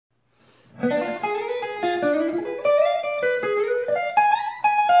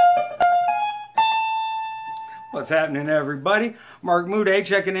happening, everybody? Mark Moody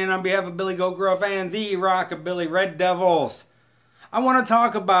checking in on behalf of Billygoat, Gruff, and the Rockabilly Red Devils. I want to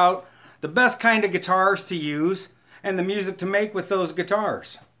talk about the best kind of guitars to use and the music to make with those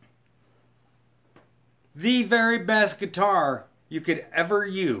guitars. The very best guitar you could ever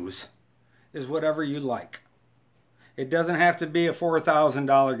use is whatever you like. It doesn't have to be a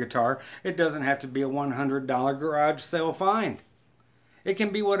 $4,000 guitar. It doesn't have to be a $100 garage sale find. It can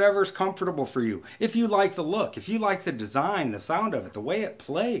be whatever's comfortable for you. If you like the look, if you like the design, the sound of it, the way it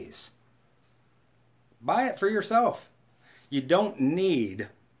plays, buy it for yourself. You don't need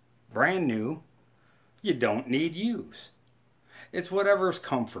brand new. You don't need used. It's whatever's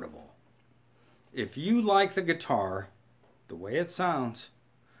comfortable. If you like the guitar, the way it sounds,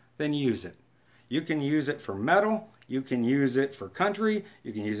 then use it. You can use it for metal. You can use it for country.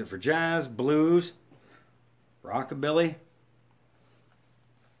 You can use it for jazz, blues, rockabilly.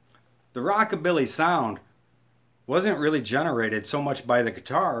 The rockabilly sound wasn't really generated so much by the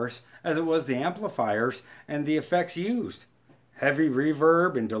guitars as it was the amplifiers and the effects used. Heavy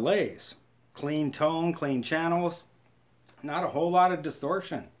reverb and delays. Clean tone, clean channels. Not a whole lot of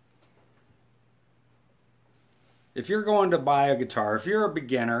distortion. If you're going to buy a guitar, if you're a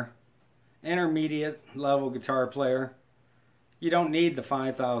beginner, intermediate level guitar player, you don't need the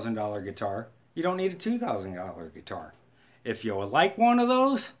 $5,000 guitar. You don't need a $2,000 guitar. If you like one of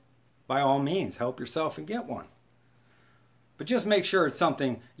those, by all means, help yourself and get one. But just make sure it's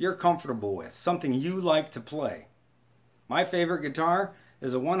something you're comfortable with, something you like to play. My favorite guitar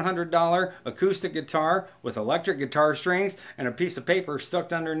is a $100 acoustic guitar with electric guitar strings and a piece of paper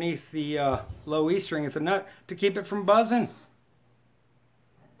stuck underneath the low E string at the nut to keep it from buzzing.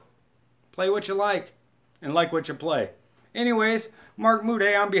 Play what you like and like what you play. Anyways, Mark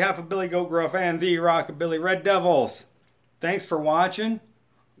Moody on behalf of Billygoat, Gruff, and the Rockabilly Red Devils. Thanks for watching.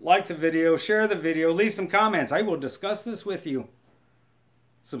 Like the video, share the video, leave some comments. I will discuss this with you.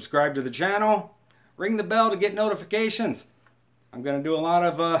 Subscribe to the channel. Ring the bell to get notifications. I'm going to do a lot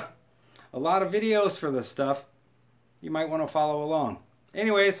of videos for this stuff. You might want to follow along.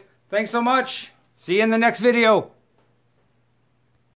 Anyways, thanks so much. See you in the next video.